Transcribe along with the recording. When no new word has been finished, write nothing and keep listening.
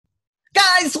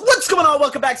guys, what's going on?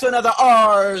 Welcome back to another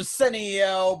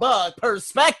Arsenio Bug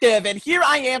Perspective. And here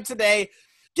I am today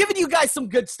giving you guys some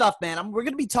good stuff, man. We're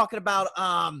going to be talking about,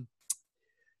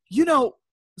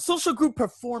 social group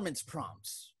performance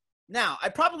prompts. Now, I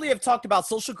probably have talked about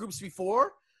social groups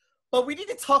before, but we need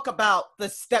to talk about the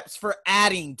steps for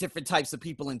adding different types of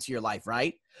people into your life,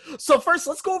 right? So first,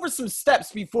 let's go over some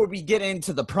steps before we get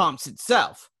into the prompts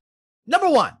itself. Number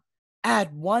one,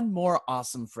 add one more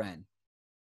awesome friend.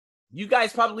 You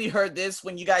guys probably heard this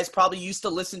when you guys probably used to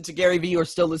listen to Gary Vee or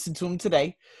still listen to him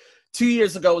today. 2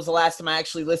 years ago was the last time I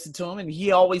actually listened to him, and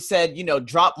he always said,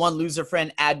 drop one loser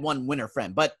friend, add one winner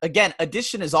friend. But again,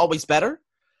 addition is always better.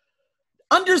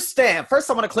 Understand, first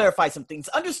I want to clarify some things.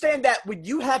 Understand that when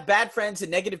you have bad friends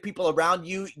and negative people around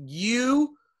you,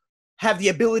 you have the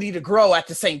ability to grow at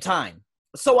the same time.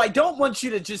 So I don't want you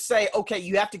to just say, okay,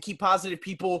 you have to keep positive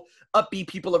people, upbeat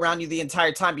people around you the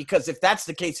entire time, because if that's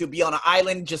the case, you'll be on an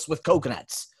island just with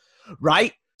coconuts,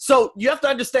 right? So you have to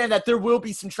understand that there will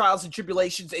be some trials and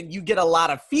tribulations, and you get a lot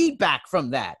of feedback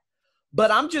from that. But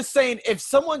I'm just saying, if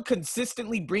someone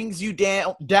consistently brings you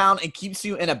down and keeps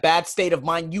you in a bad state of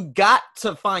mind, you got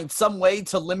to find some way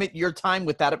to limit your time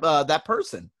with that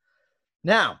person.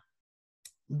 Now,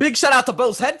 big shout out to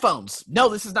Bose headphones. No,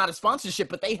 this is not a sponsorship,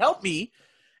 but they helped me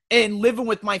in living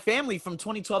with my family from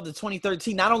 2012 to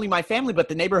 2013. Not only my family, but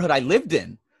the neighborhood I lived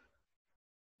in.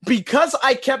 Because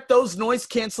I kept those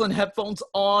noise-canceling headphones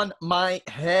on my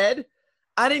head,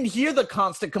 I didn't hear the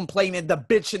constant complaining, the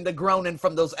bitching, the groaning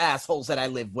from those assholes that I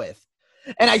live with.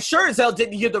 And I sure as hell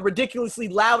didn't hear the ridiculously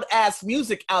loud-ass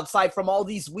music outside from all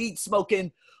these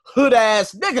weed-smoking,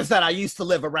 hood-ass niggas that I used to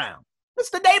live around. It's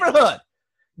the neighborhood.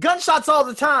 Gunshots all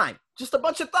the time. Just a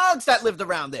bunch of thugs that lived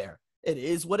around there. It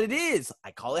is what it is. I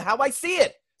call it how I see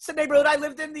it. It's the neighborhood I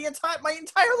lived in my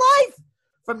entire life.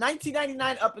 From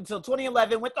 1999 up until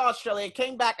 2011, went to Australia,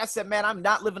 came back. I said, man, I'm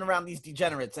not living around these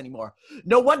degenerates anymore.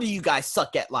 No wonder you guys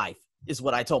suck at life, is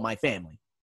what I told my family.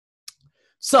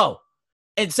 So,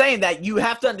 in saying that, you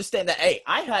have to understand that, hey,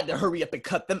 I had to hurry up and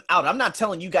cut them out. I'm not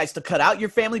telling you guys to cut out your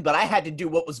family, but I had to do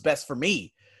what was best for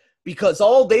me. Because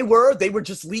all they were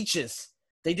just leeches.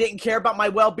 They didn't care about my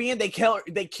well-being. They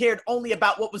cared only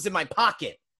about what was in my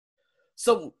pocket.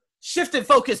 So shifting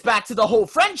focus back to the whole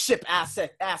friendship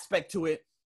aspect to it,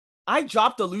 I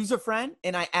dropped a loser friend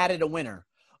and I added a winner.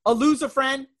 A loser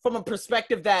friend from a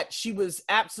perspective that she was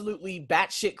absolutely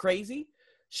batshit crazy.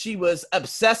 She was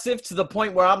obsessive to the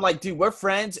point where I'm like, dude, we're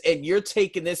friends and you're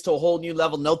taking this to a whole new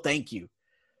level. No, thank you.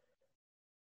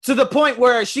 To the point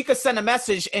where she could send a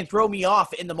message and throw me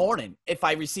off in the morning if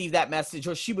I received that message,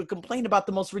 or she would complain about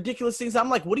the most ridiculous things.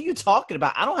 I'm like, what are you talking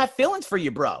about? I don't have feelings for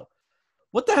you, bro.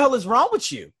 What the hell is wrong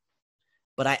with you?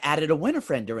 But I added a winner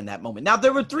friend during that moment. Now,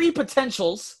 there were 3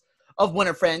 potentials of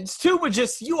winner friends. 2 were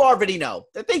just, you already know,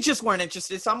 that they just weren't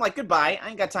interested. So I'm like, goodbye. I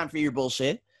ain't got time for your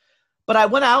bullshit. But I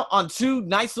went out on 2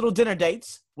 nice little dinner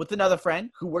dates with another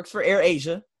friend who works for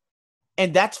AirAsia.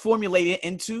 And that's formulated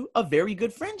into a very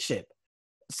good friendship.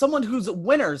 Someone who's a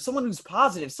winner, someone who's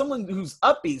positive, someone who's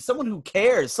upbeat, someone who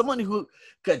cares, someone who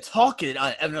could talk it,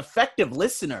 an effective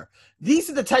listener. These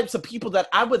are the types of people that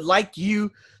I would like you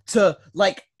to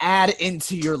add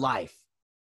into your life.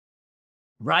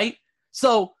 Right?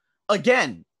 So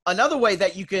again, another way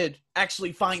that you could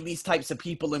actually find these types of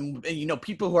people and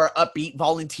people who are upbeat,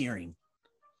 volunteering.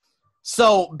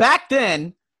 So back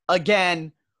then,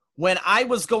 again, when I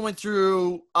was going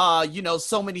through,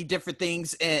 so many different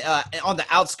things on the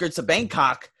outskirts of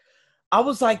Bangkok, I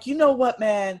was like, you know what,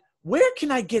 man, where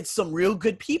can I get some real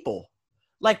good people?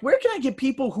 Where can I get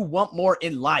people who want more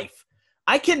in life?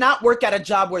 I cannot work at a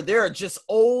job where there are just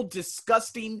old,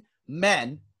 disgusting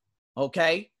men,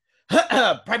 okay,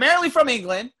 primarily from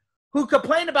England, who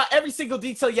complain about every single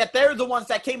detail, yet they're the ones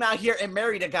that came out here and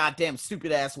married a goddamn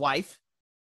stupid-ass wife.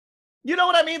 You know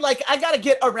what I mean? I got to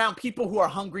get around people who are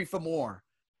hungry for more.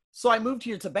 So I moved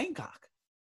here to Bangkok.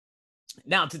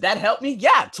 Now, did that help me?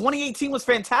 Yeah, 2018 was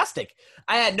fantastic.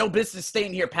 I had no business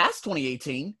staying here past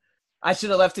 2018. I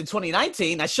should have left in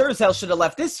 2019. I sure as hell should have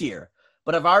left this year.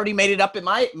 But I've already made it up in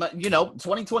my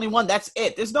 2021. That's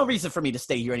it. There's no reason for me to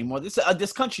stay here anymore.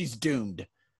 This country's doomed.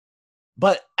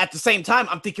 But at the same time,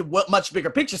 I'm thinking what much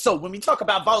bigger picture. So when we talk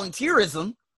about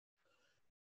volunteerism,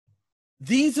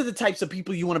 these are the types of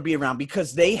people you want to be around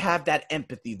because they have that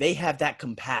empathy. They have that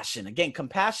compassion. Again,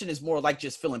 compassion is more like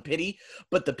just feeling pity,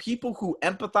 but the people who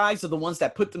empathize are the ones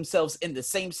that put themselves in the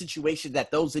same situation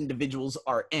that those individuals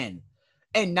are in,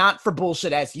 and not for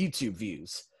bullshit ass YouTube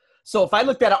views. So if I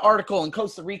looked at an article in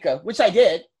Costa Rica, which I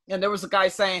did, and there was a guy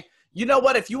saying, you know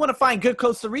what, if you want to find good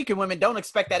Costa Rican women, don't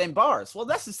expect that in bars. Well,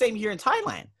 that's the same here in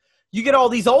Thailand. You get all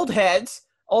these old heads,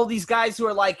 all these guys who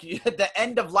are like at the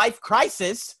end of life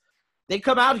crisis, they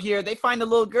come out here, they find a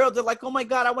little girl, they're like, oh my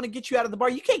God, I want to get you out of the bar.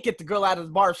 You can't get the girl out of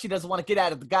the bar if she doesn't want to get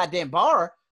out of the goddamn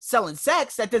bar selling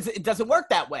sex. It doesn't work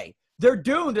that way. They're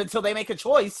doomed until they make a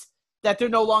choice that they're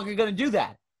no longer going to do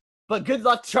that. But good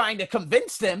luck trying to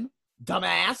convince them,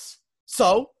 dumbass.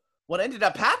 So what ended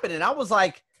up happening, I was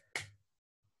like,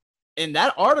 and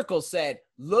that article said,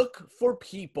 look for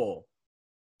people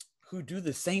who do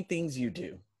the same things you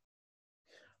do.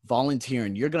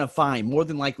 Volunteering. You're going to find, more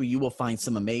than likely, you will find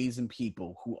some amazing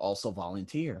people who also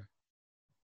volunteer.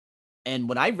 And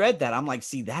when I read that, I'm like,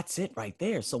 see, that's it right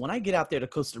there. So when I get out there to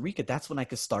Costa Rica, that's when I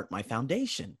could start my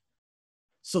foundation.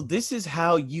 So this is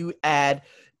how you add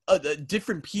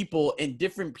different people and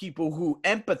different people who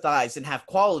empathize and have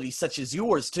qualities such as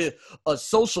yours to a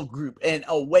social group and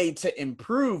a way to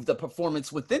improve the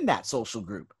performance within that social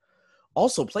group.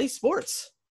 Also, play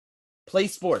sports. Play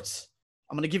sports.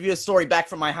 I'm going to give you a story back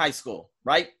from my high school,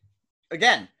 right?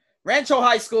 Again, Rancho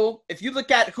High School. If you look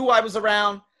at who I was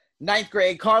around, ninth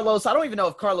grade, Carlos. I don't even know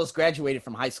if Carlos graduated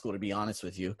from high school, to be honest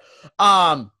with you.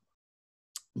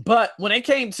 But when it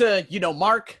came to,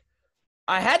 Mark,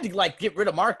 I had to get rid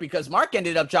of Mark because Mark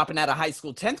ended up dropping out of high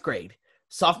school 10th grade,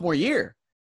 sophomore year.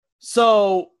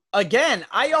 So again,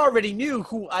 I already knew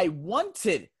who I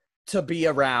wanted to be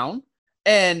around.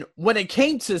 And when it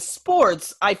came to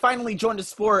sports, I finally joined a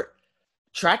sport,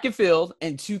 track and field,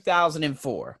 in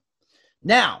 2004.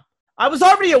 Now, I was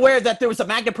already aware that there was a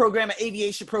magnet program, an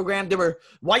aviation program. There were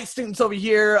white students over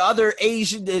here, other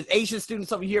Asian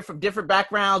students over here from different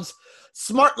backgrounds,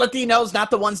 smart Latinos, not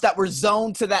the ones that were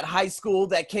zoned to that high school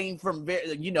that came from,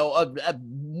 a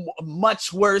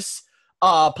much worse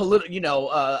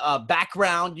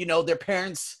background. Their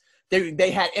parents,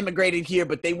 they had immigrated here,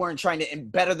 but they weren't trying to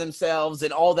better themselves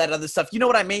and all that other stuff. You know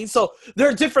what I mean? So there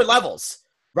are different levels,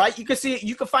 right? You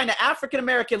can find an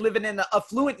African-American living in an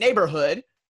affluent neighborhood,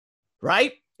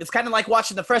 right? It's kind of like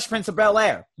watching the Fresh Prince of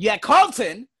Bel-Air. You had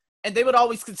Carlton, and they would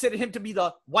always consider him to be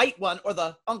the white one or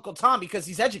the Uncle Tom because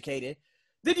he's educated.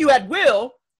 Then you had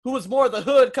Will, who was more of the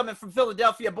hood, coming from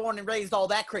Philadelphia, born and raised, all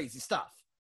that crazy stuff.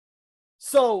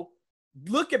 So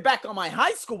looking back on my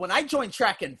high school, when I joined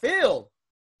track and field,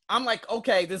 I'm like,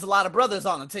 okay, there's a lot of brothers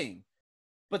on the team.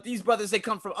 But these brothers, they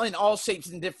come from in all shapes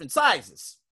and different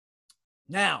sizes.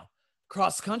 Now,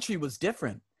 cross country was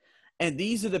different. And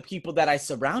these are the people that I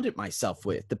surrounded myself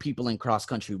with, the people in cross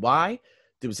country. Why?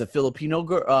 There was a Filipino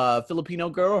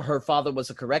girl. Her father was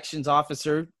a corrections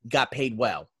officer, got paid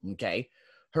well. Okay.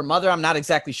 Her mother, I'm not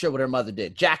exactly sure what her mother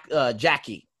did.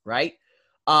 Jackie, right?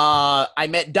 I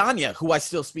met Danya, who I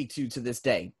still speak to this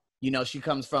day. She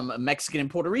comes from a Mexican and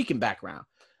Puerto Rican background.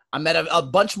 I met a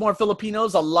bunch more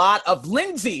Filipinos, a lot of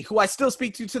Lindsay, who I still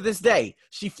speak to this day.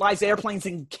 She flies airplanes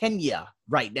in Kenya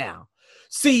right now.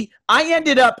 See, I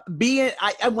ended up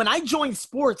when I joined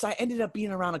sports, I ended up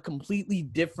being around a completely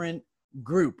different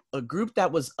group, a group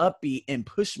that was upbeat and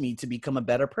pushed me to become a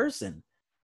better person.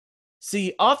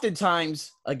 See,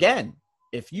 oftentimes, again,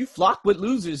 if you flock with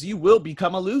losers, you will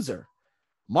become a loser.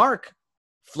 Mark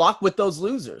flocked with those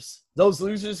losers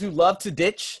who love to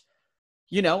ditch.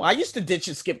 I used to ditch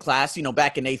and skip class,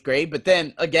 back in 8th grade, but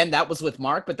then again, that was with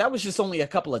Mark, but that was just only a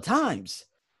couple of times.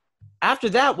 After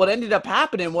that, what ended up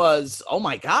happening was, oh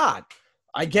my God,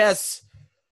 I guess,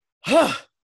 I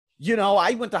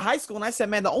went to high school and I said,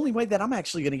 man, the only way that I'm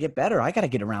actually going to get better, I got to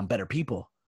get around better people.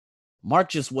 Mark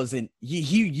just wasn't,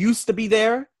 he used to be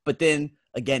there, but then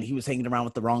again, he was hanging around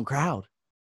with the wrong crowd.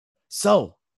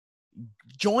 So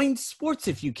join sports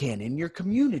if you can in your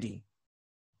community,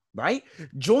 right?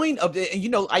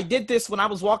 I did this when I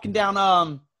was walking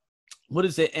down,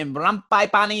 in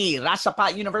Rampaipani,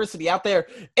 Rashapat University out there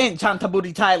in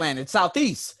Chantaburi, Thailand, in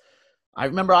Southeast. I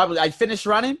remember I finished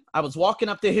running. I was walking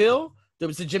up the hill. There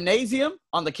was a gymnasium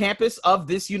on the campus of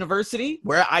this university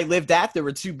where I lived at. There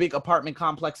were 2 big apartment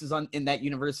complexes in that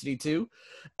university too.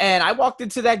 And I walked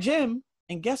into that gym,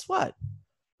 and guess what?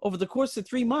 Over the course of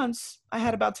 3 months, I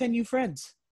had about 10 new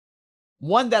friends.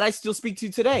 One that I still speak to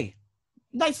today.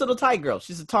 Nice little Thai girl.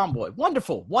 She's a tomboy.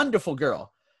 Wonderful, wonderful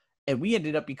girl. And we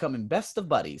ended up becoming best of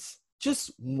buddies. Just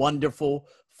wonderful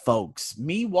folks.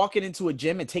 Me walking into a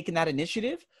gym and taking that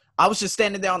initiative, I was just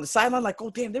standing there on the sideline like, oh,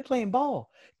 damn, they're playing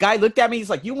ball. Guy looked at me. He's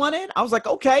like, you want in? I was like,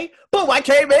 okay. Boom, I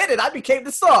came in and I became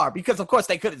the star because, of course,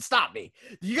 they couldn't stop me.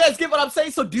 Do you guys get what I'm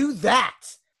saying? So do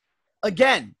that.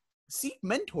 Again, seek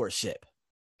mentorship.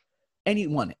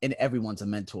 Anyone and everyone's a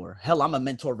mentor. Hell, I'm a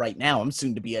mentor right now. I'm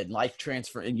soon to be a life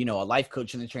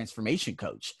coach and a transformation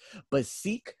coach. But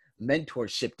seek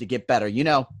mentorship to get better. I'm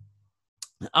going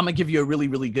to give you a really,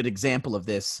 really good example of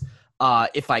this.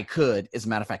 if I could. As a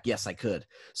matter of fact, yes, I could.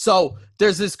 So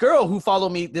there's this girl who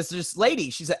followed me. This lady.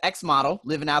 She's an ex-model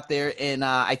living out there in,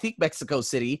 I think, Mexico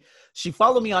City. She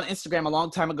followed me on Instagram a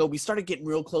long time ago. We started getting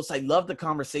real close. I love the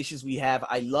conversations we have.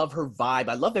 I love her vibe.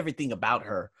 I love everything about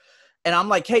her. And I'm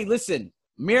like, hey, listen,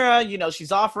 Mira,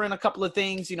 she's offering a couple of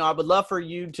things. I would love for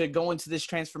you to go into this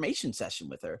transformation session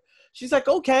with her. She's like,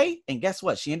 okay. And guess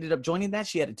what? She ended up joining that.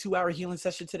 She had a 2-hour healing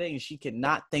session today, and she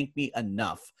cannot thank me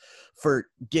enough for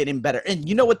getting better. And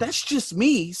you know what? That's just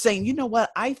me saying, you know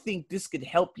what? I think this could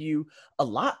help you a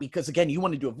lot because, again, you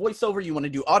want to do a voiceover, you want to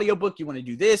do audiobook, you want to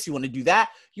do this, you want to do that.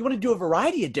 You want to do a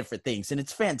variety of different things, and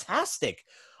it's fantastic.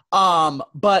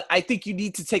 But I think you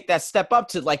need to take that step up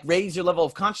to raise your level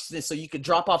of consciousness so you could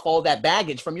drop off all that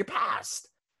baggage from your past.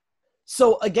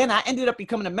 So again, I ended up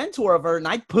becoming a mentor of her, and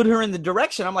I put her in the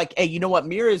direction. I'm like, hey, you know what?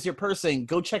 Mira is your person.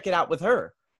 Go check it out with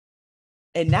her.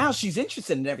 And now she's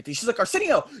interested in everything. She's like,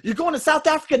 Arsenio, you're going to South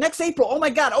Africa next April. Oh my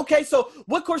God. Okay. So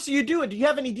what course are you doing? Do you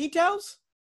have any details?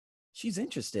 She's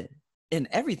interested in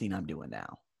everything I'm doing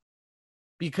now.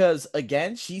 Because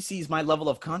again, she sees my level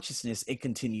of consciousness. It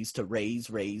continues to raise.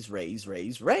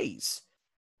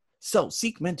 So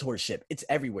seek mentorship. It's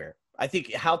everywhere. I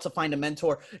think how to find a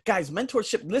mentor. Guys,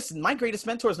 mentorship. Listen, my greatest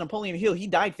mentor is Napoleon Hill. He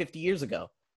died 50 years ago.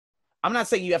 I'm not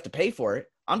saying you have to pay for it.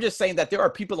 I'm just saying that there are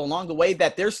people along the way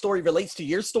that their story relates to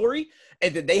your story,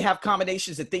 and that they have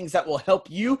combinations of things that will help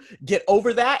you get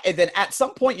over that. And then at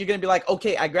some point, you're going to be like,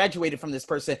 okay, I graduated from this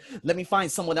person. Let me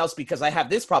find someone else because I have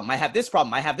this problem. I have this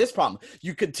problem. I have this problem.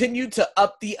 You continue to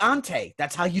up the ante.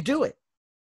 That's how you do it.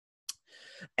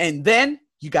 And then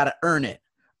you got to earn it.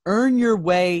 Earn your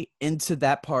way into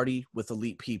that party with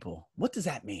elite people. What does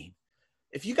that mean?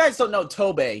 If you guys don't know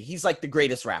Tobe, he's like the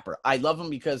greatest rapper. I love him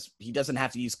because he doesn't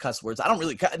have to use cuss words.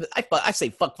 I say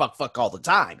fuck all the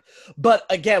time. But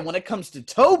again, when it comes to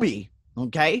Tobe,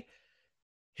 okay,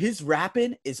 his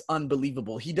rapping is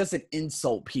unbelievable. He doesn't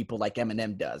insult people like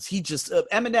Eminem does. He just,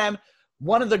 Eminem,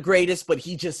 one of the greatest, but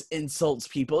he just insults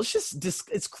people.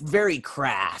 It's very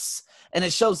crass. And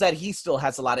it shows that he still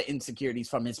has a lot of insecurities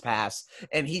from his past,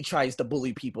 and he tries to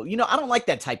bully people. I don't like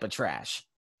that type of trash.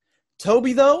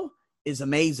 Tobe, though, is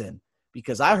amazing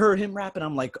because I heard him rap and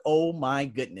I'm like, oh my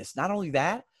goodness. Not only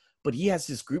that, but he has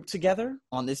this group together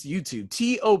on this YouTube,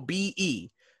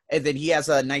 TOBE. And then he has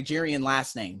a Nigerian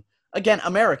last name. Again,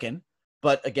 American,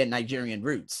 but again, Nigerian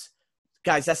roots.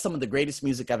 Guys, that's some of the greatest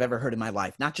music I've ever heard in my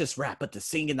life. Not just rap, but to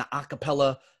sing in the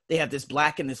acapella. They have this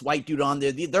black and this white dude on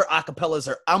there. Their acapellas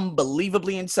are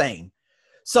unbelievably insane.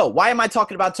 So why am I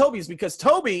talking about Tobe? Is because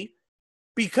Tobe,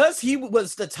 because he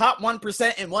was the top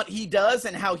 1% in what he does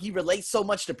and how he relates so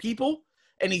much to people,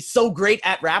 and he's so great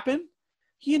at rapping,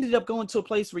 he ended up going to a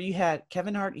place where you had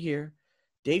Kevin Hart here,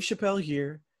 Dave Chappelle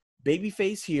here,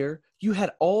 Babyface here. You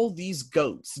had all these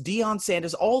goats, Deion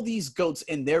Sanders, all these goats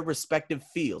in their respective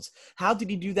fields. How did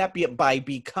he do that? By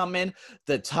becoming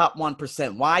the top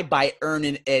 1%. Why? By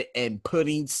earning it and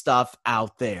putting stuff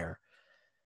out there.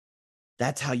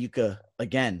 That's how you could,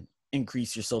 again,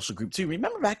 increase your social group too.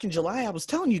 Remember back in July, I was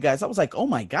telling you guys, I was like, oh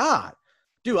my God,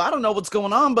 dude, I don't know what's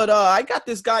going on, but I got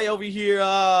this guy over here,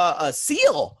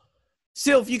 Seal.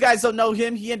 If you guys don't know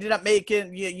him, he ended up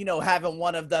making, having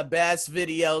one of the best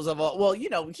videos of all. Well,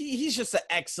 he's just an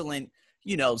excellent,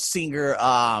 singer.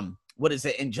 What is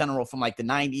it in general from like the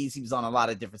 90s? He was on a lot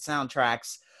of different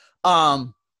soundtracks.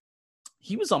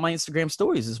 He was on my Instagram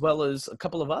stories as well as a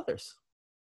couple of others.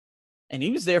 And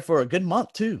he was there for a good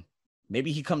month too.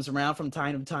 Maybe he comes around from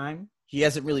time to time. He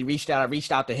hasn't really reached out. I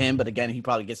reached out to him, but again, he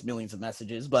probably gets millions of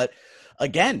messages. But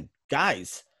again,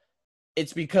 guys,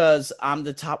 it's because I'm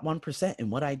the top 1% in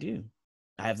what I do.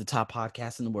 I have the top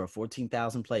podcast in the world,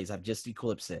 14,000 plays. I've just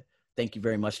eclipsed it. Thank you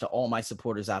very much to all my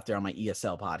supporters out there on my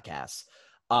ESL podcasts.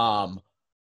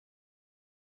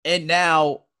 And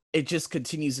now it just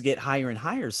continues to get higher and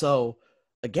higher. So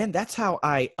again, that's how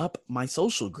I up my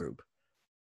social group.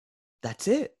 That's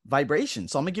it. Vibration.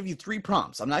 So I'm going to give you 3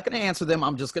 prompts. I'm not going to answer them.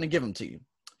 I'm just going to give them to you.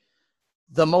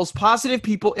 The most positive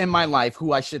people in my life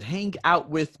who I should hang out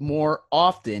with more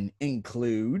often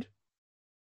include,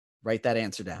 write that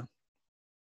answer down.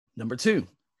 Number 2,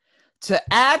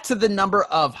 to add to the number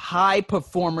of high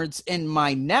performers in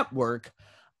my network,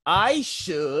 what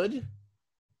should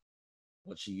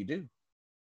you do?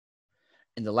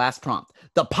 And the last prompt,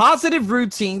 the positive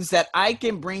routines that I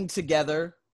can bring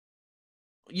together,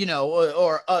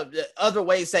 or other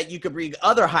ways that you could bring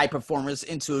other high performers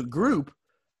into a group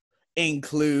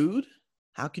include,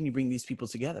 how can you bring these people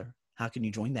together? How can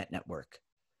you join that network?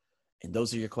 And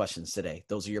those are your questions today.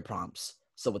 Those are your prompts.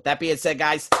 So with that being said,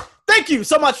 guys, thank you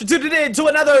so much for tuning in to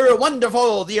another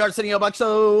wonderful The Arsenio Buck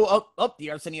Show.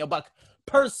 The Arsenio Buck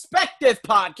Perspective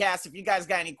Podcast. If you guys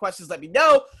got any questions, let me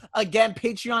know. Again,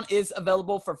 Patreon is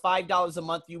available for $5 a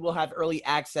month. You will have early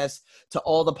access to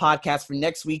all the podcasts for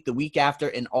next week, the week after,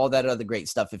 and all that other great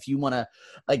stuff. If you want to,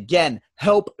 again,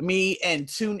 help me and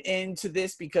tune into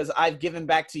this because I've given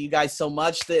back to you guys so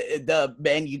much,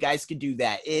 and you guys can do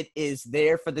that. It is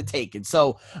there for the taking.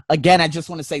 So, again, I just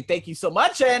want to say thank you so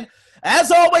much. And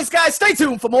as always, guys, stay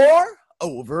tuned for more.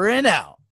 Over and out.